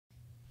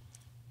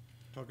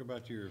Talk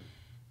about your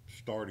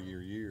start of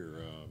your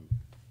year.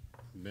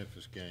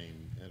 Memphis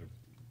game had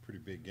a pretty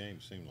big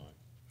game, seemed like.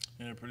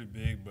 Yeah, pretty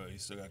big, but you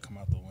still got to come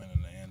out the win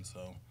in the end.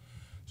 So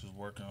just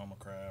working on my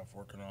craft,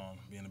 working on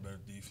being a better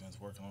defense,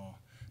 working on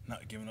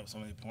not giving up so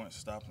many points,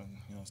 stopping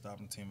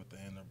the team at the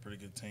end. They're a pretty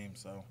good team,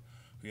 so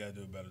we got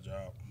to do a better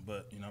job.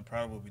 But I'm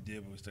proud of what we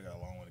did, but we still got a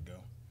long way to go.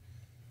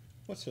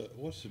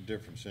 What's the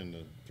difference in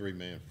the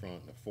three-man front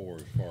and the four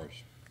as far as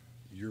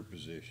your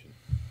position?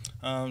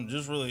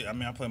 Just really,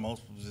 I play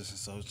multiple positions,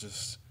 so it's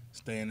just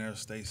stay in there,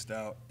 stay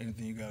stout.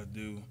 Anything you got to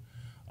do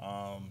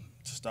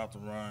to stop the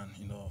run,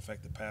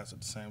 affect the pass at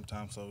the same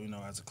time. So,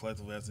 as a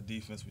collective, as a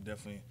defense, we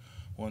definitely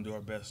want to do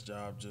our best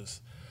job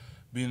just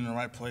being in the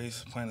right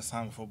place, playing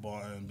assignment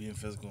football, and being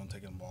physical and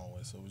taking the ball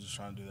away. So we're just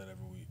trying to do that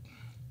every week.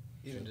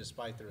 Even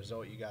despite the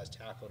result, you guys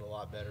tackled a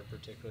lot better,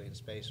 particularly in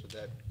space. Was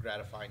that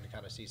gratifying to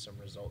kind of see some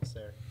results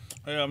there?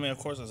 Yeah, of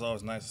course, it's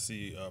always nice to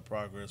see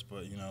progress,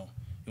 but, you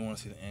want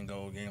to see the end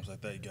goal of games like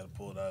that. You got to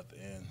pull it out at the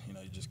end.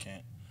 You just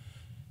can't.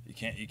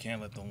 You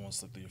can't let the one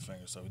slip through your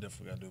fingers. So we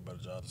definitely got to do a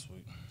better job this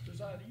week.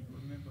 Josiah, do you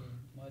remember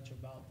much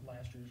about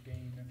last year's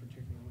game, in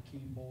particular with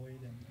Keem Boyd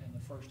and the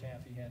first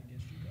half he had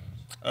against you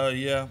guys?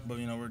 Yeah, but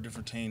we're a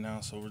different team now,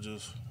 so we're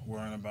just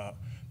worrying about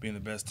being the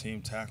best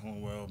team,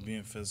 tackling well,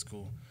 being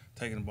physical,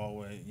 taking the ball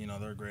away.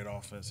 They're a great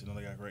offense.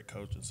 They got great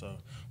coaches, so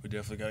we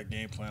definitely got a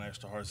game plan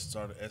extra hard to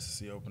start the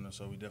SEC opener.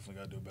 So we definitely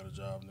got to do a better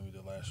job than we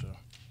did last year.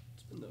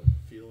 What's been the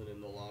feeling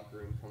in the locker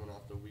room coming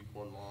off the week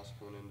 1 loss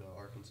going into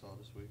Arkansas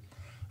this week?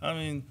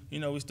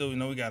 We still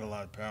we got a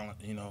lot of talent.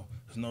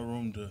 There's no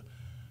room to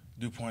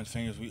do point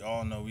fingers. We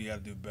all know we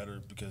got to do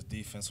better because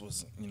defense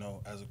was,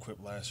 as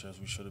equipped last year as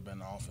we should have been.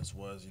 The offense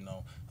was,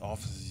 the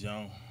offense is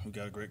young. We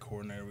got a great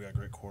coordinator. We got a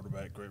great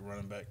quarterback, great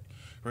running back,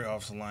 great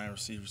offensive line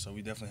receiver. So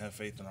we definitely have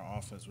faith in our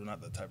offense. We're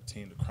not the type of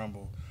team to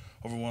crumble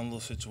over one little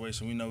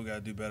situation. We know we got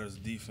to do better as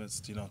a defense,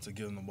 to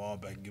give them the ball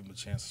back and give them a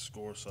chance to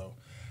score. So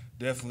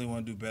definitely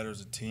want to do better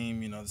as a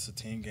team. This is a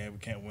team game. We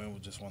can't win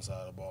with just one side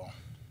of the ball.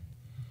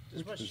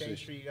 Does much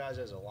change for you guys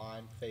as a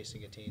line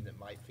facing a team that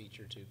might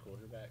feature 2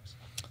 quarterbacks?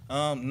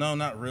 No,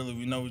 not really.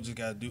 We know we just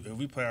got to do. If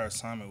we play our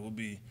assignment, we'll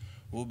be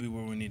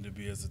where we need to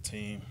be as a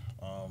team.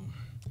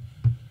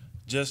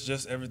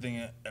 Just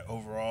everything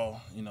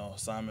overall.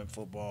 Assignment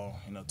football.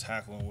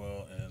 Tackling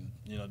well and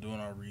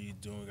doing our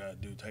reads, doing what we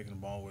got to do, taking the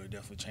ball away.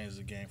 Definitely changes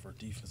the game for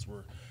defense.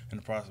 We're in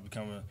the process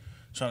of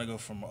trying to go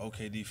from an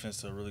okay defense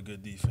to a really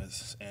good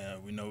defense,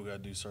 and we know we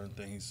got to do certain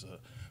things.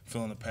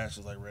 Filling the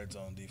patches like red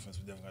zone defense,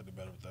 we definitely got to do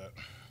better with that.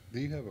 Do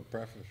you have a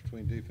preference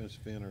between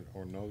defensive end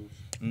or nose?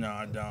 No,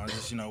 I don't.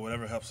 Just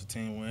whatever helps the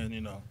team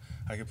win.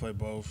 I can play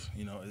both.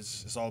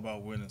 It's all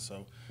about winning.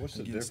 So what's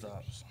the difference?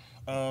 Stops.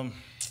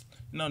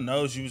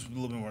 Nose you a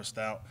little bit more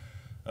stout,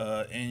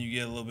 and you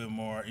get a little bit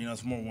more.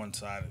 It's more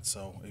one-sided.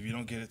 So if you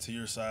don't get it to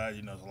your side,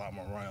 there's a lot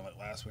more running. Like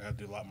last week, I had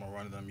to do a lot more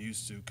running than I'm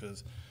used to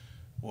because,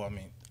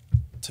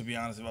 to be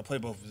honest, if I play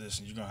both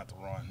positions, you're gonna have to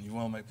run. You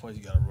want to make plays,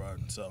 you got to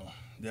run. So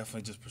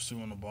definitely just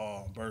pursuing the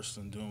ball,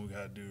 bursting, doing what we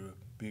got to do to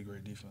be a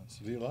great defense.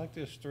 Do you like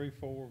this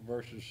 3-4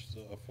 versus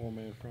a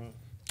 4-man front?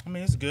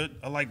 It's good.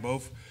 I like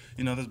both.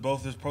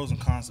 There's pros and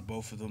cons to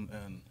both of them,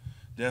 and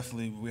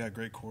definitely we got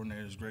great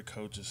coordinators, great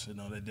coaches.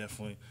 They're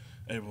definitely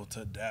able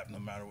to adapt no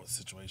matter what the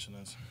situation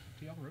is.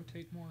 Do y'all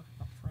rotate more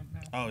up front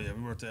now? Oh yeah,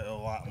 we rotate a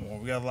lot more.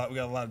 We got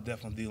a lot of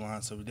depth on D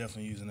line, so we're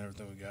definitely using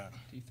everything we got.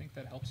 Do you think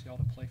that helps y'all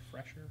to play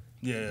fresher?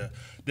 Yeah,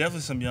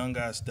 definitely some young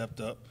guys stepped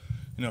up.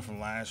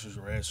 From last year's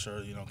red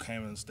shirt,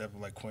 came in and stepped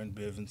up like Quinn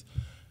Bivens.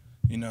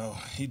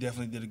 He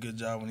definitely did a good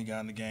job when he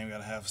got in the game. Got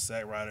to have a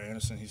sack. Ryder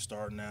Anderson, he's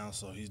starting now,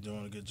 so he's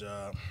doing a good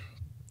job.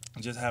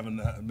 Just having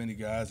that many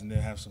guys and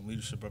then have some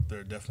leadership up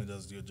there definitely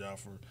does a good job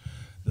for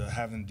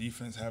having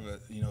defense have a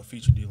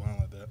featured D line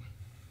like that.